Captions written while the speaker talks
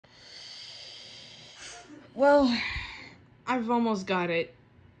Well, I've almost got it.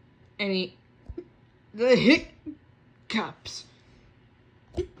 The hiccups.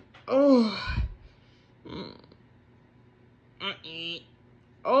 Oh.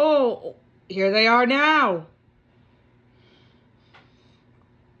 Oh, here they are now.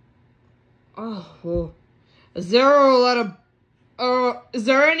 Oh, well, is there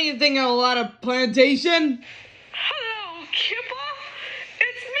anything a lot of plantation? Hello, Kipper.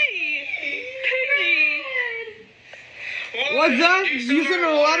 It's me, Piggy. What's that? You sent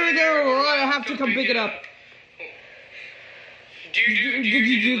a letter there, or I have to come pick it up? Did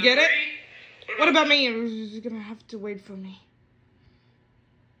you get it? What about me? You're gonna have to wait for me.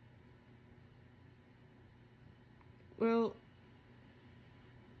 Well,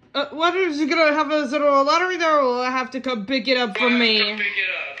 what is he gonna have a lottery there, or will I have to come pick it up from me? Come pick it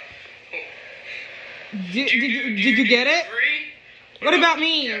up. Did you get it? What about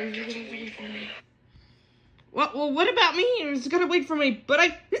me? What about me? It's gonna wait for me, but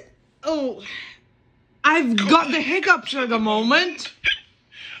I've got the hiccups at the moment.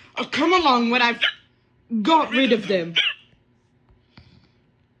 Oh, come along when I've got rid of them.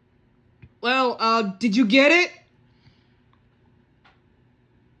 Well, did you get it?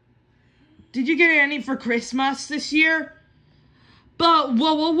 Did you get any for Christmas this year? But,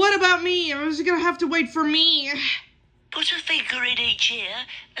 well, what about me? I was gonna have to wait for me. Put a finger in each ear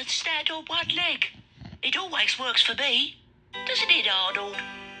and stand on one leg. It always works for me. Doesn't it, Arnold?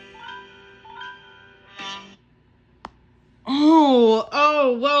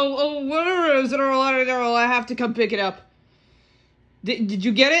 Whatever is it, or I have to come pick it up. Did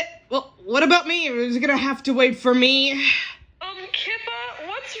you get it? Well, what about me? Is it gonna have to wait for me? Kipper,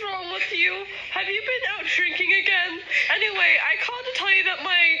 what's wrong with you? Have you been out drinking again? Anyway, I called to tell you that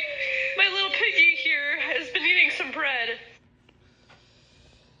my little piggy here has been eating some bread.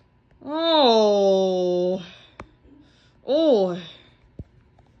 Oh.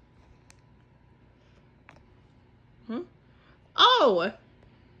 Huh? Oh.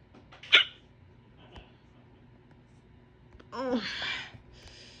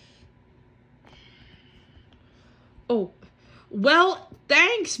 Oh. Well,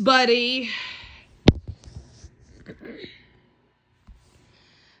 thanks, buddy.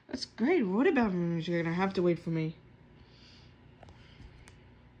 That's great. What about me? You're gonna have to wait for me.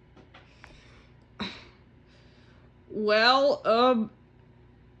 Well,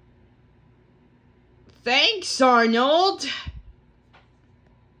 thanks, Arnold.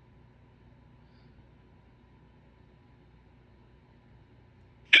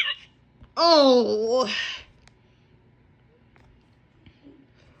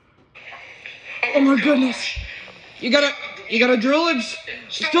 Oh my goodness. You gotta drill it.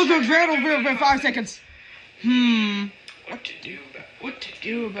 Still do drill over 5 seconds. What to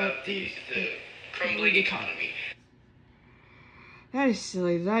do about the crumbling economy? That is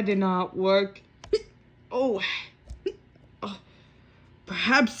silly. That did not work. Oh.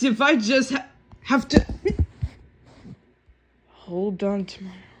 Perhaps if I just have to hold on to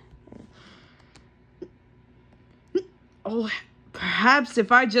my... perhaps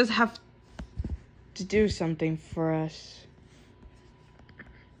if I just have to do something for us.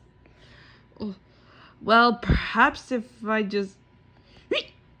 Well, perhaps if I just...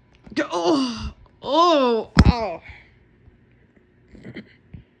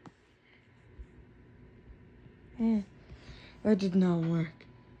 That did not work.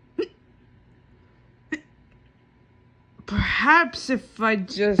 Perhaps if I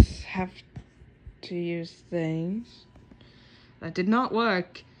just have to use things. That did not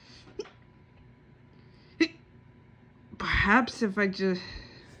work. Perhaps if I just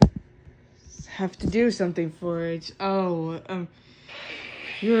have to do something for it. You're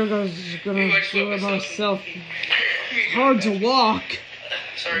gonna do it myself. It's hard to walk.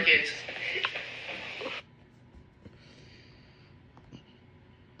 Sorry, kids.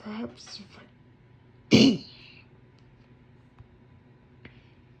 Perhaps if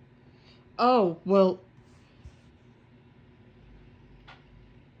I... well...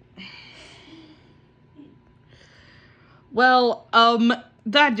 Well,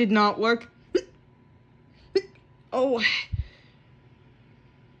 that did not work.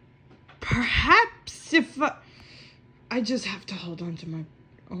 Perhaps if I just have to hold on to my...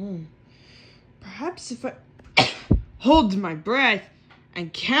 Perhaps if I hold my breath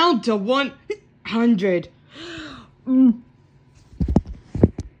and count to 100.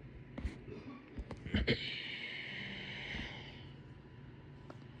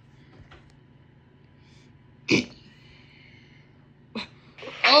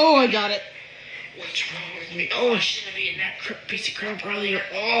 I got it. What's wrong with me? I shouldn't be in that piece of crap earlier.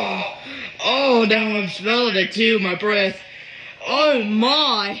 Oh, now I'm smelling it too, my breath. Oh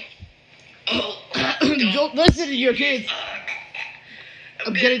my. Don't listen to your kids.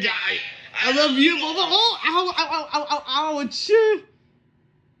 I'm gonna die. I love you, mama. Oh, ow, ow, ow, ow, ow, ouch.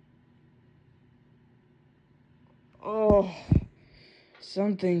 Oh,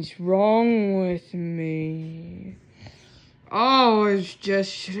 something's wrong with me. Oh, it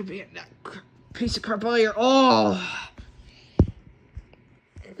just should have been that piece of crap earlier. Oh.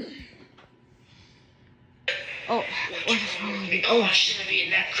 Oh, what is wrong with me? Oh, I should have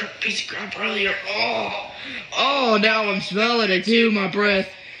eaten that piece of crap earlier. Oh, now I'm smelling it too, my breath.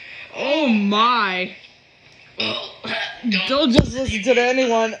 Oh my. Don't just listen to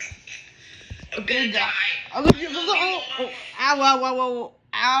anyone. I'm gonna die. I love you. Oh, ow, ow, ow,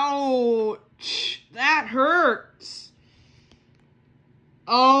 ow. Ouch. That hurts.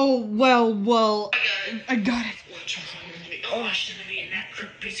 Oh, well, I got it. Oh, I should have eaten that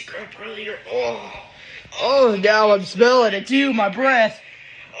piece of crap earlier. Oh, now I'm smelling it too, my breath.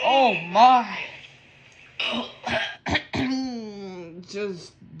 Oh my.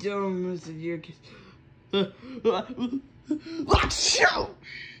 Just don't listen to your kids.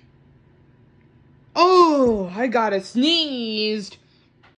 Oh, I got sneezed.